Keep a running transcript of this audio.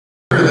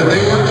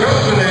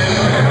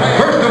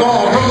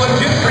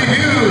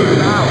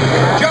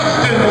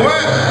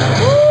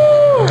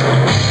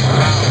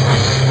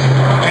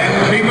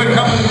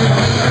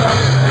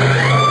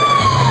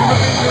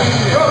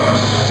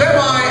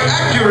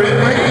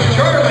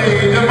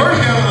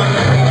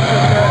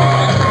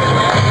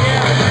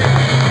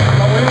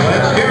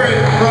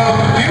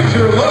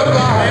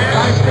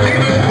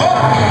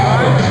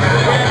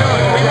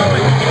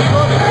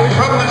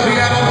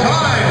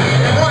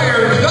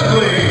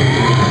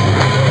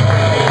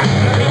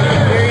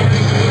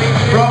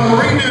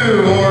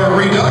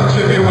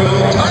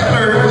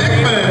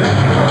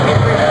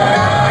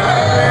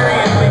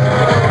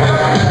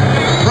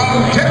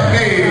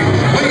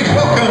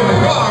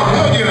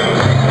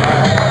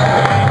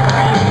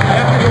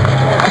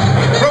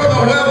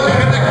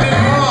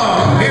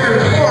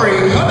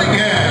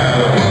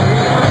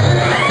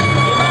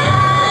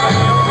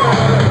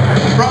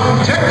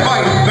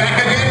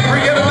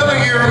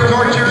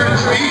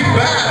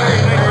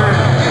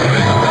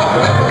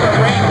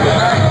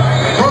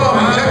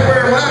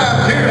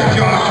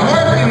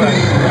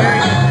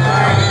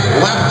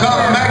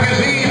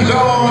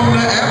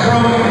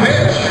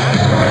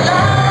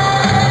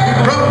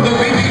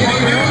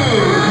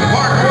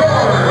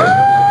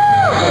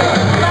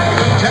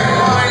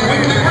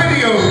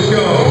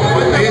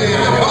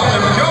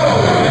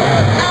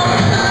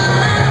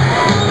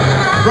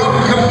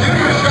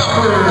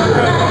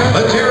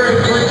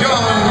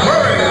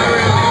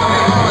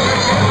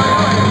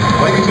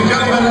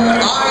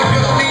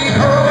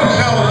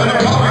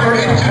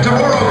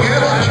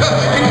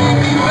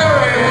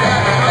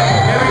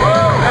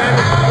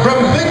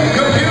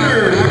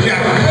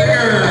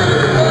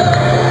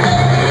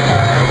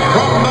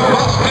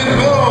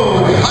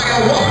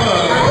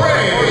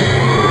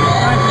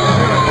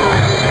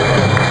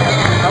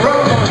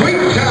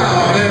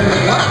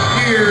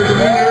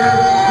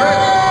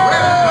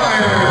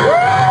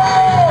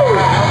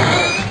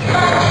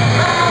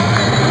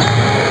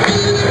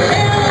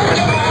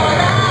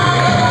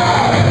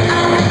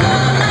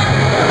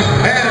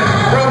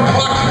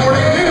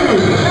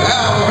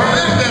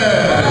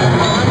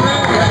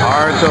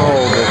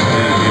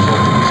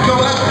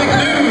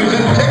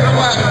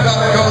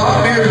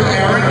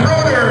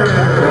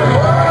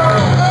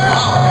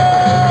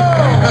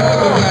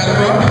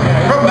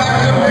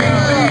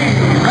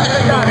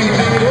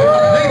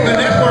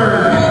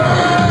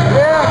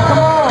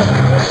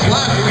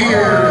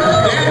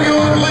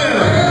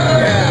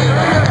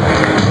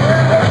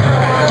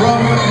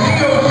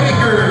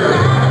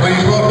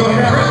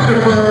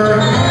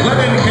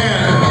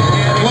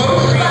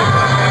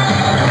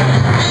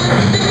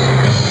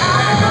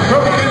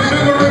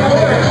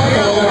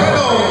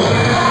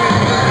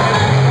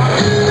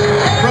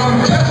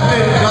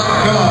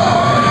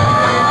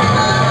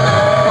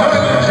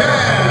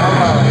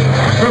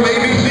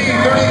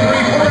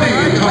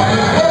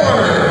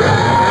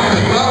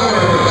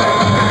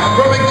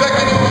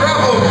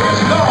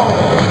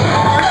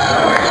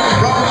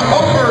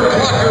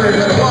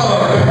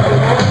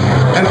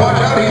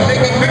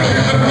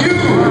a new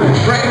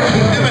great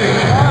gimmick.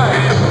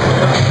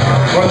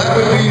 Well, that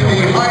would be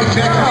the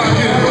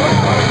HiTechLegion.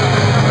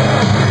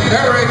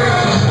 Eric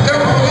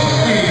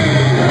Stempelski.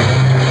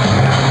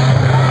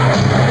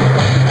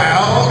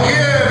 Al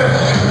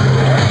Gibbs.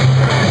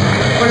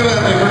 Look at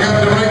that, they forgot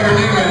to write your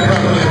name in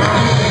properly.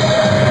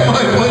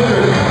 My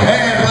pleasure.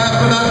 And last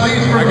but not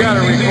least, for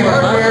BCC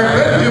Hardware,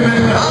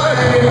 Benjamin Hyde.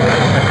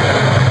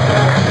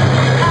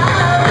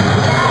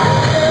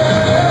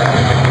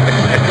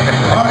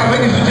 All right,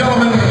 ladies and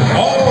gentlemen,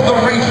 all the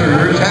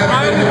racers have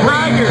been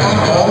briefed on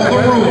all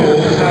the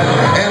rules,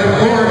 and of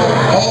course,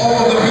 all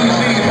of the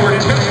PCs were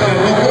tested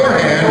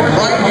beforehand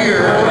right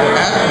here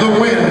at the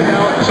Win,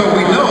 so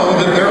we know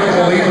that they're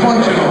fully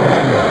functional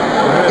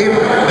if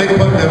they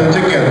put them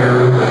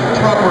together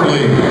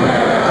properly.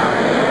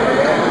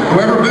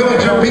 Whoever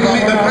builds your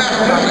PC the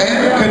fastest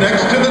and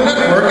connects to the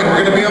network, and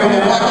we're going to be able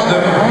to watch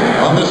them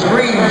on the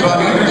screens on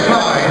either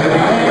side,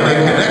 when they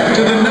connect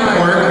to the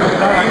network,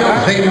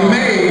 they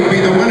may be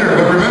the winner.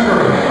 But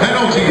remember,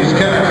 penalties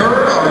can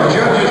occur. Our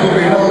judges will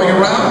be roaming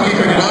around,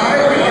 keeping an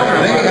eye.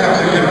 They have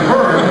to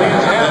confirm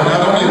that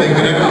not only they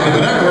connected to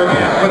the network,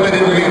 but they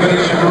didn't leave any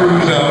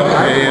screws out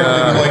or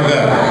things like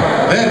that.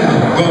 Then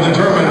we'll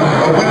determine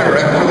a winner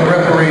after the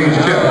referees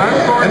check.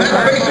 And that's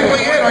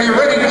basically it. Are you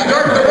ready to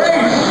start the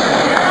race?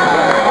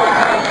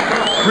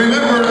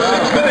 Remember,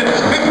 6 minutes,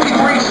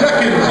 53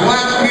 seconds,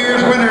 last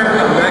year's winner.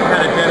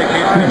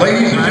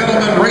 Ladies and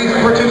gentlemen, race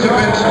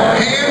participants,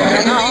 hands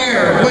in the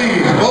air,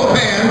 please, both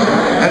hands.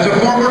 As a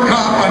former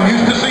cop, I'm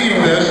used to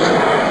seeing this.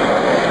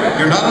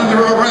 You're not under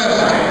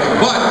arrest,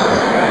 but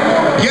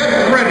get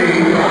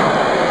ready,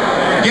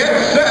 get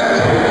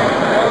set,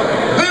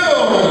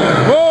 build!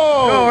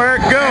 Whoa! Go,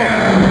 Eric, go!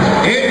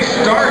 And it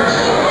starts.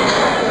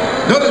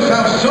 Notice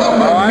how some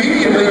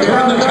immediately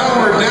turn the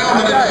tower down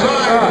on its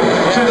side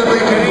so that they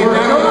can work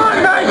out.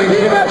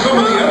 Some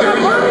of the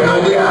others are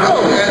building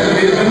out as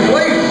it is in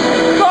place.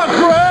 Go,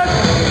 Chris!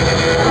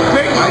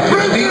 I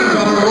just need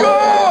on a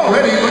roll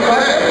already. Look at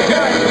that.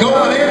 Just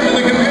going into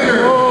the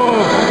computer.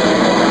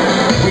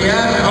 We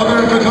ask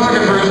other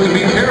photographers to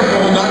be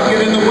careful, not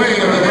get in the way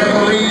of the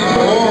referees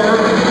or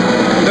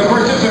the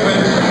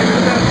participants.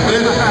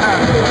 This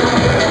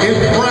is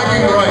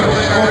bragging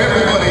rights for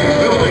everybody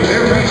building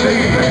their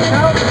PC.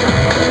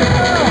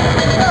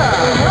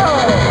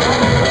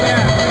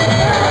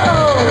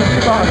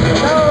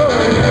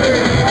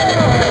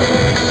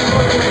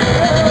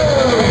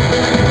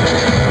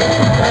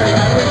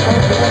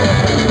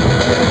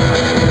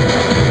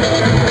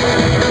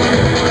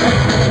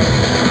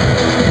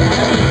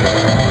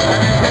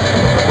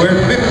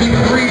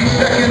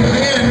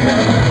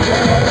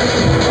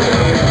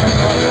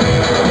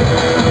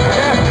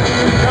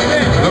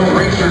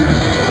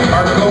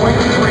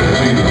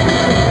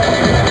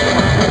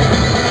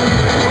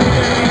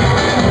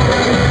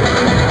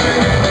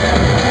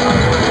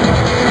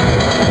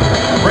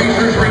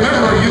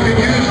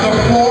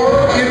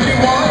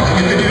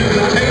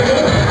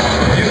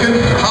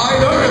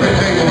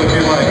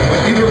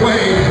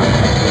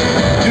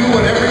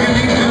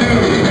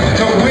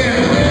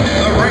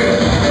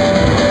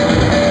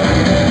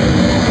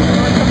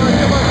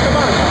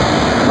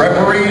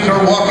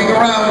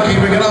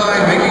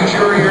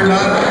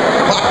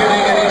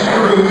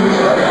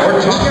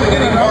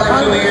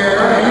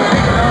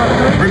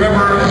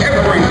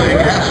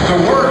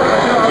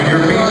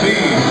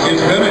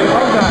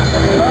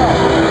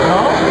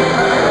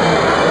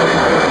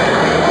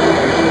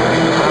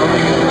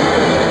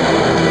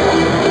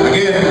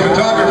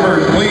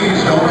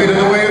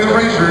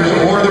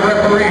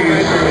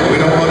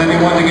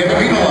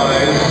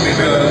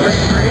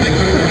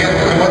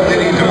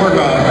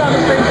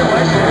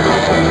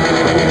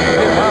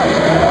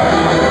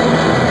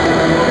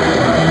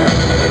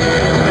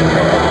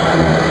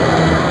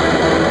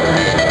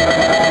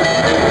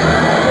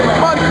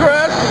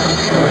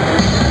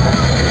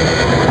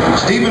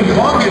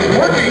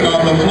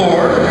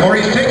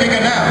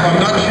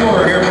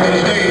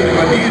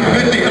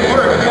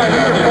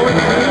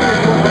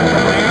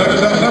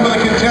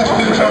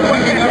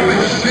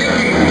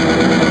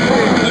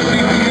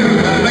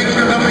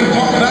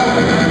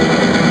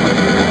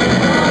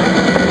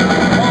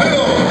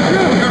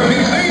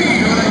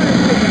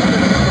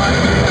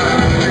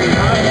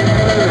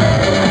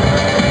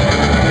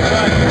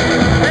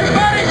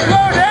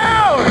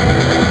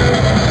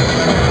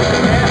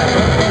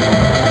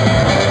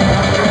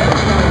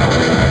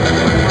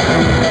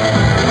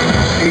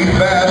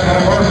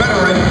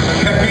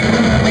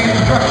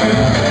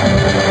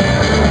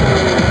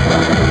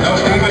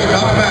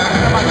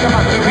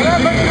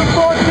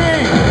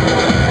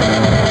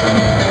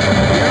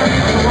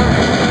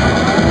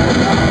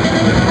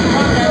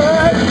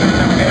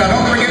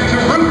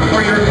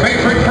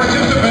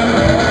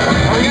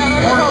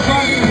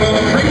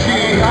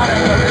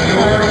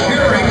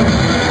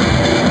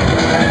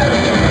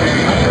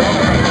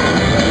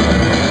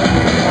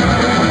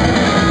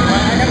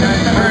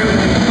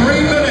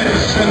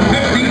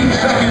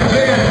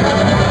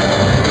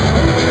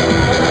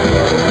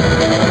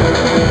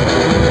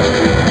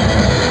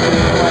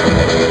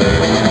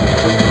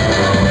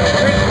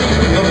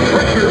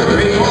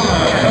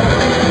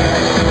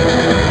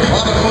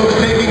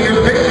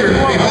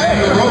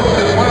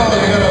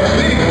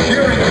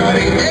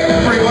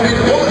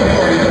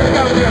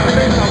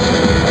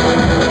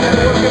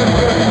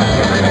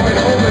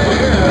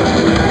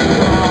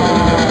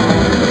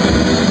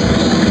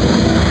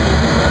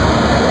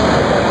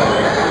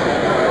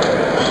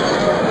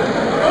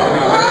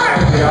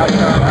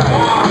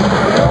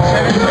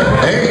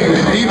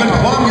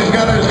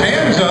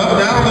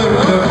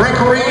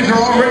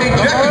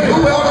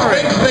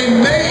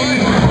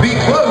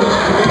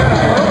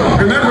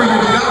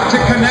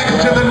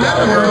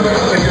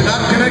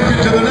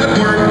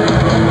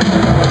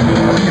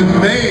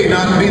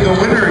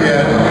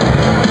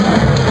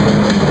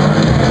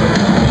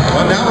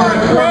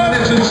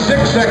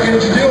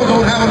 seconds. Still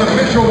don't have an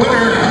official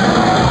winner.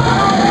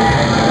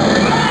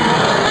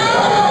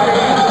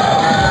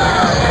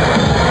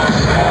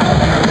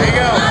 There you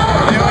go.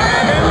 You know what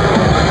happened?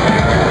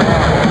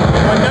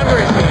 What number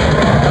is he?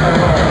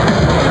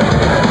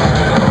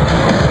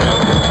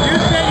 You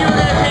said you were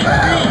going to take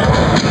 3.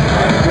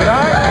 Did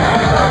I?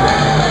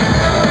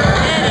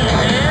 Eddie,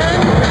 man.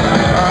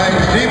 All right,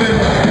 Steven.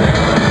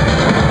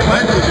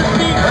 Let's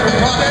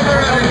talk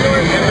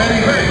strategy, if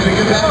anything,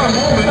 because at the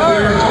moment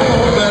we're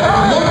told that it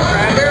looks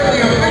fairly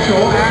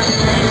official.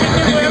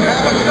 Did you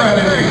have a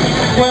strategy?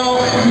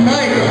 Well,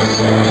 tonight,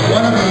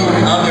 one of the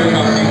other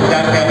companies was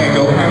asking me to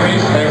go for a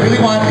race, and I really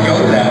wanted to go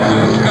to that. So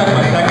this is kind of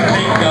my second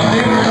take jumped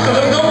in. So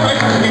there's no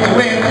pressure for me to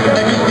win,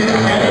 I just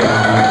didn't get it.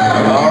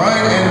 All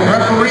right, and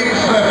referees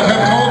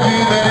have told you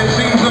that it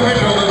seems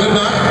official, does it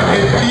not?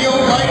 It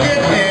feels like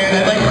it, and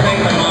I'd like to thank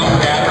my mom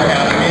and dad for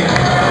having me.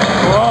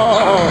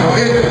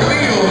 It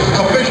feels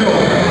official.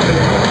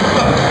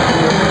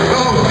 So,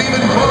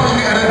 Stephen Fung,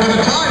 and with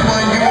a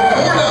timeline, you have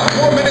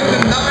 4 minutes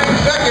and 9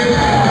 seconds.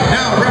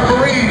 Now,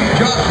 referee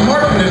Josh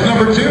Martin is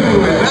number 2.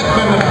 Has that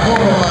been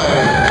formalized?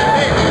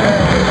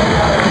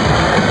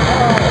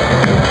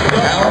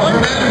 Al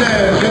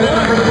Hernandez in at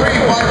number 3,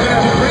 5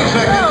 minutes and 3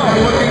 seconds.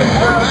 We're looking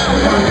for that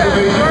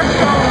conservation.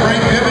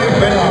 Frank Hibbing,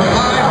 Ben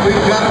Hyde.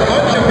 We've got a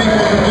bunch of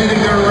people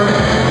completing their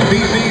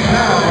BCs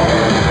now.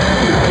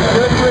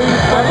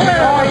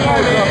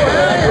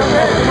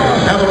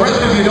 Now the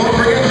rest of you, don't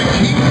forget to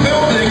keep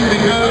building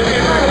because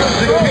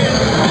the kids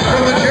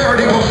from the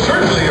charity will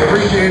certainly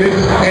appreciate it,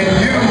 and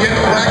you get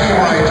bragging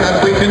rights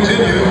as we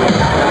continue.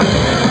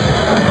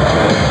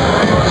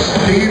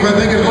 Steve, I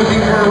think, is looking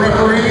for a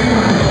referee.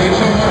 Need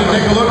someone to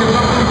take a look at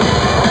something.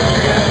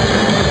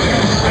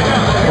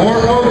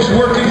 More folks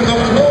working the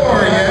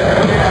floor yet,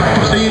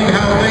 seeing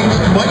how things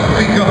might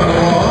be coming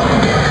along.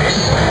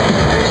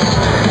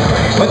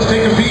 Let's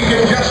take a peek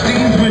at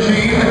Justine's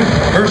machine.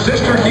 Her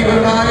sister keeping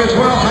an eye as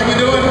well. How you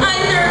doing?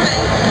 I'm nervous.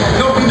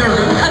 Don't be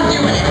nervous. I'm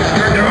doing it.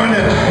 You're doing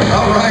it.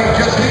 All right,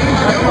 Justine's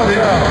doing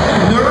it.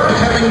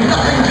 Nerves having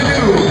nothing to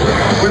do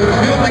with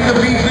building the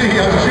PC,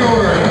 I'm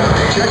sure.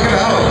 Check it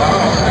out.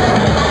 Wow.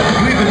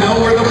 You even know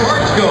where the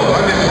parts go.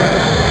 I'm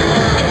impressed.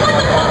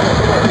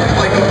 It's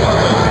like a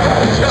puzzle.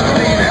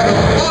 Justine has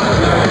fun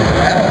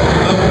at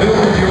the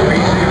Build Your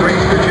PC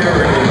Race for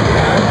Charity.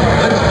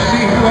 Let's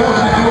see who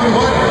else is doing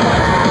what.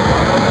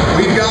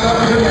 We've got up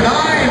to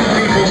 9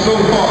 people so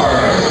far.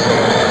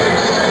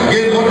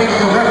 Again, looking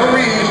for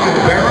referees to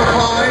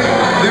verify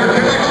their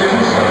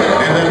connections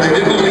and that they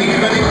didn't leave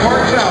any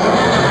parts out.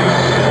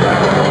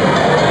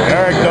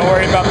 Eric, don't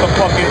worry about the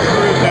fucking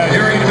screws now.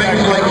 Hearing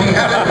things like he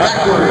had it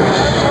backwards,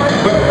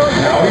 but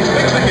now he's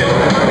fixing it.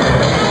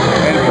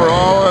 And for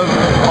all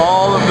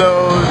of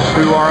those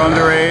who are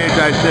underage,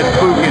 I said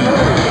fucking.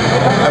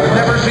 I've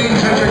never seen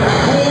such a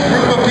cool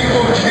group of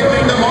people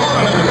cheering them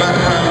on in the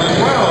background as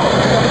well.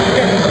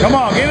 Come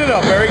on, get it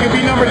up, Eric. You'll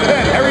be number 10.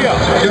 Hurry up.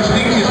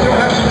 Justine, you still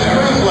have some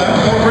screws left.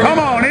 Don't forget. Come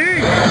on,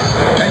 E.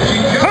 And she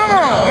just Come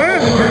on,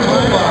 man. her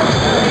toolbox.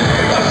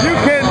 You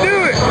can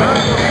do it.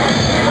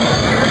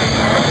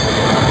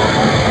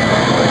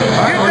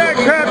 Get that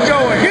crap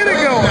going. Get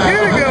it going.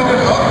 Get it going.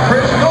 Up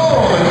Chris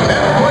Knoll in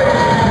 10th place.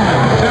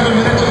 7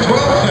 minutes and 12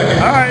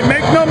 seconds. All right,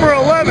 make number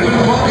 11.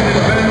 Stephen Fung has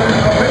been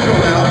official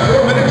now.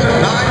 4 minutes and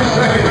 9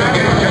 seconds to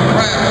get your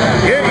crack.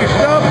 Get your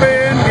stuff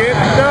in. Get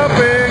your stuff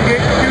in.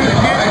 Get your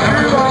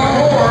screws on.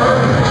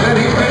 Said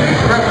he's the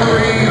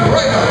referee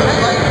right on the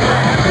site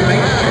to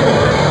make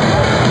sure.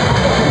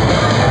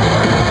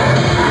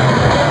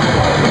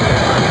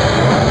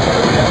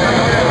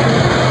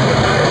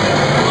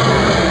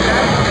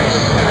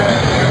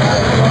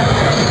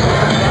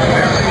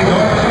 There you go.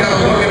 You gotta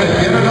look at it.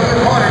 Get another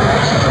part.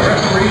 The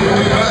referee will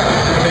be back.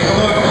 Take a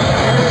look.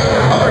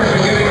 Others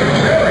are getting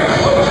very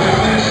close to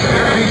finishing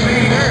their PC.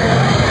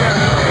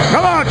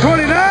 Come on,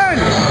 29.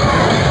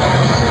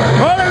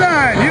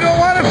 29. You don't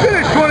want to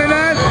finish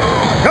 29.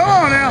 Come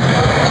on now.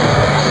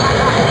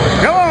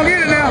 Come on, get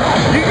it now.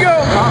 You go.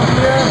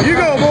 You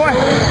go, boy.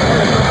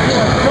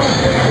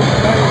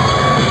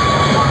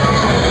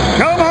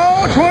 Come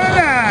on,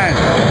 29.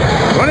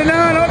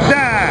 29 up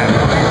time.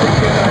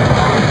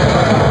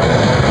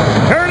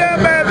 Turn that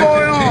bad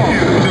boy on.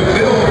 Continue to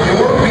build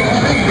your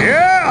PC.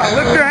 Yeah,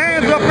 lift your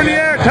hands up in the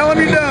air. Tell them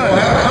you're done.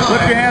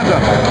 Lift your hands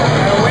up.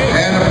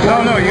 And of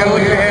course, No, you gotta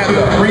lift your hands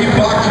up.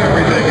 Rebox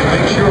everything and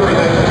make sure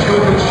that the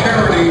children's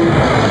charity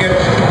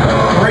gets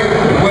great,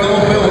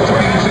 well-built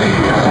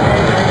PCs.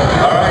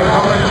 All right,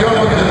 Colin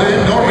Jones is in.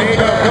 Norman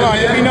Chubb Come on,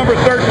 is you'll be in. number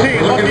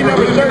 13. Lucky Looking for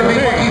number who's gonna be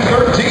 13. lucky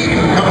 13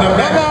 coming up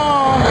Come next.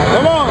 on.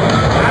 Come on.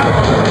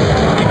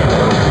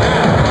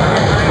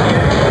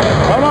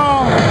 Come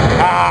on.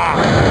 Ah.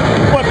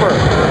 Flipper.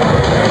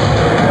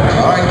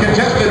 All right,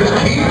 contestants,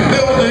 keep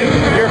building.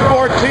 You're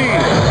 14.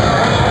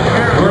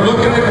 We're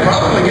looking at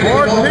probably getting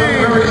it all done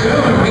 14. very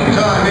soon.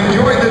 Meantime,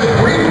 enjoy this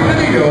brief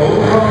video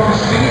from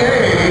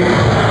CA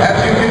as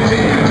you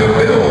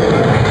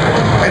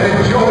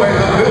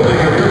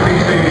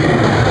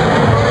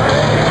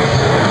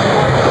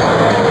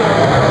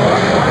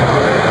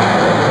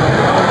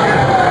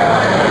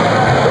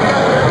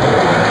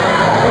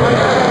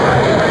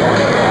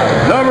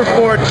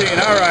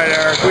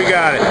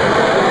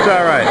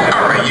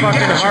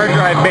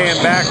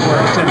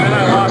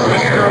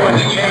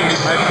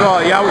So,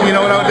 yeah, you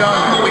know what I would do?